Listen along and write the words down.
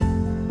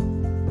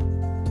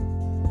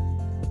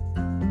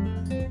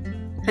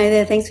Hi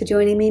there, thanks for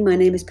joining me. My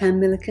name is Pam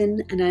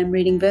Milliken and I'm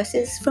reading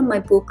verses from my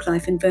book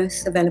Life in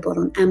Verse, available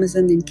on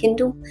Amazon in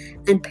Kindle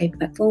and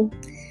paperback form.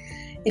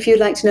 If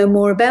you'd like to know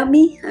more about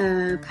me,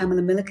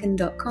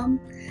 PamelaMilliken.com,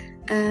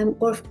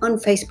 or on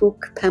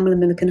Facebook, Pamela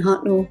Milliken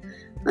Hartnell.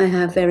 I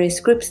have various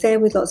groups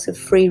there with lots of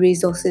free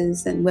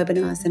resources and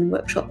webinars and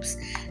workshops.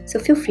 So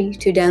feel free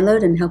to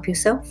download and help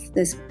yourself.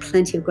 There's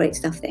plenty of great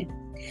stuff there.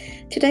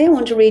 Today I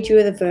want to read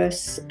you the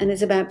verse, and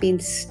it's about being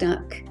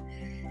stuck.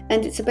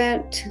 And it's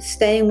about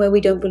staying where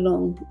we don't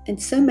belong. And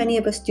so many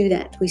of us do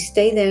that. We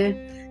stay there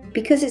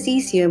because it's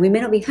easier. We may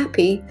not be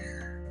happy,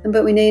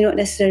 but we may not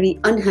necessarily be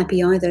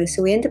unhappy either.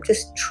 So we end up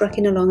just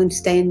trucking along and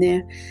staying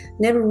there,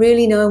 never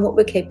really knowing what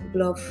we're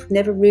capable of,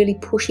 never really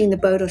pushing the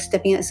boat or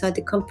stepping outside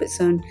the comfort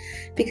zone,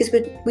 because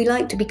we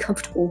like to be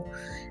comfortable.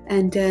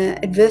 And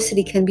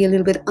adversity can be a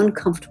little bit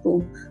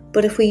uncomfortable.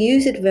 But if we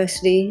use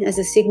adversity as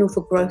a signal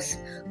for growth,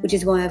 which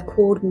is why I've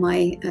called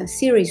my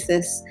series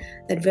this,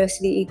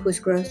 Adversity Equals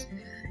Growth,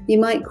 you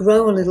might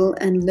grow a little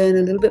and learn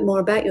a little bit more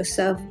about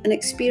yourself and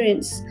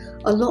experience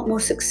a lot more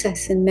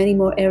success in many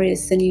more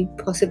areas than you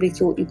possibly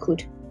thought you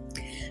could.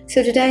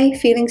 So today,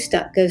 feeling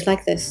stuck goes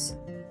like this.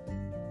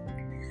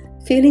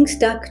 Feeling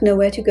stuck,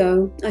 nowhere to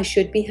go, I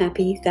should be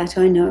happy, that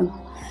I know.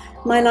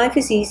 My life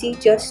is easy,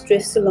 just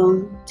drifts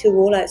along. To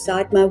all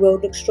outside, my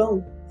world looks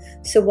strong.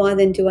 So why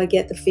then do I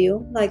get the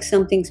feel like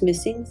something's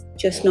missing,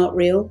 just not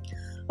real?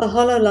 A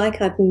hollow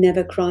like I've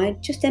never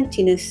cried, just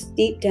emptiness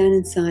deep down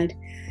inside.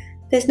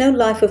 There's no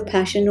life of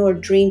passion or a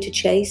dream to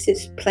chase.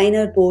 It's plain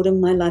old boredom,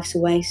 my life's a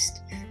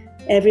waste.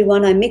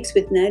 Everyone I mix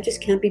with now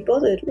just can't be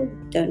bothered,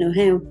 don't know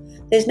how.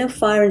 There's no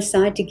fire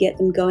inside to get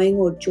them going,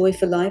 or joy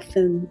for life,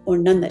 or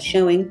none that's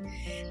showing.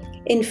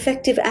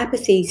 Infective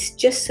apathy's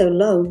just so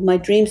low. My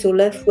dreams all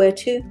left, where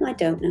to? I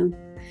don't know.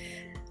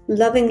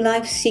 Loving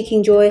life,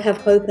 seeking joy,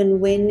 have hope and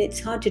win.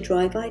 It's hard to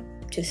drive, I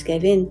just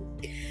gave in.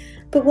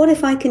 But what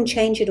if I can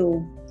change it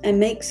all and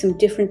make some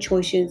different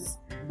choices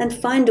and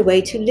find a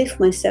way to lift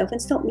myself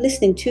and stop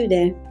listening to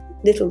their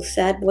little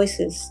sad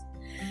voices?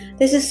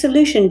 There's a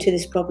solution to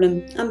this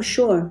problem, I'm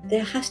sure.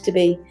 There has to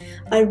be.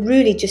 I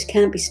really just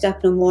can't be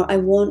stuck no more. I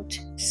want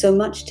so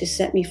much to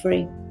set me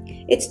free.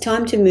 It's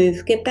time to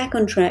move, get back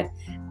on track,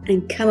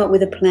 and come up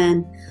with a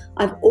plan.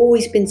 I've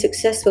always been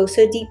successful,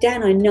 so deep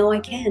down I know I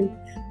can.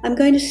 I'm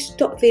going to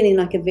stop feeling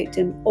like a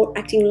victim or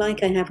acting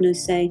like I have no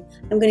say.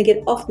 I'm going to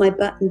get off my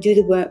butt and do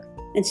the work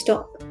and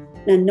stop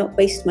and not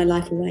waste my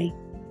life away.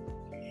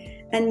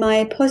 And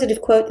my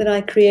positive quote that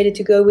I created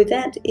to go with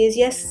that is,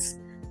 yes,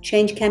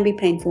 change can be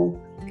painful,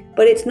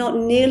 but it's not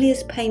nearly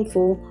as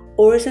painful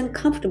or as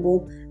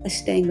uncomfortable as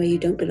staying where you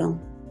don't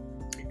belong.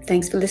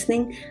 Thanks for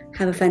listening.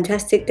 Have a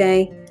fantastic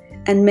day,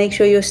 and make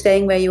sure you're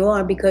staying where you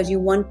are because you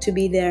want to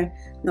be there,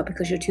 not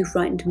because you're too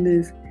frightened to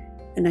move.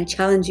 And I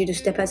challenge you to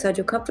step outside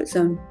your comfort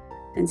zone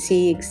and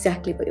see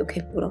exactly what you're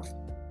capable of.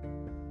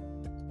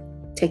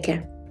 Take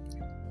care.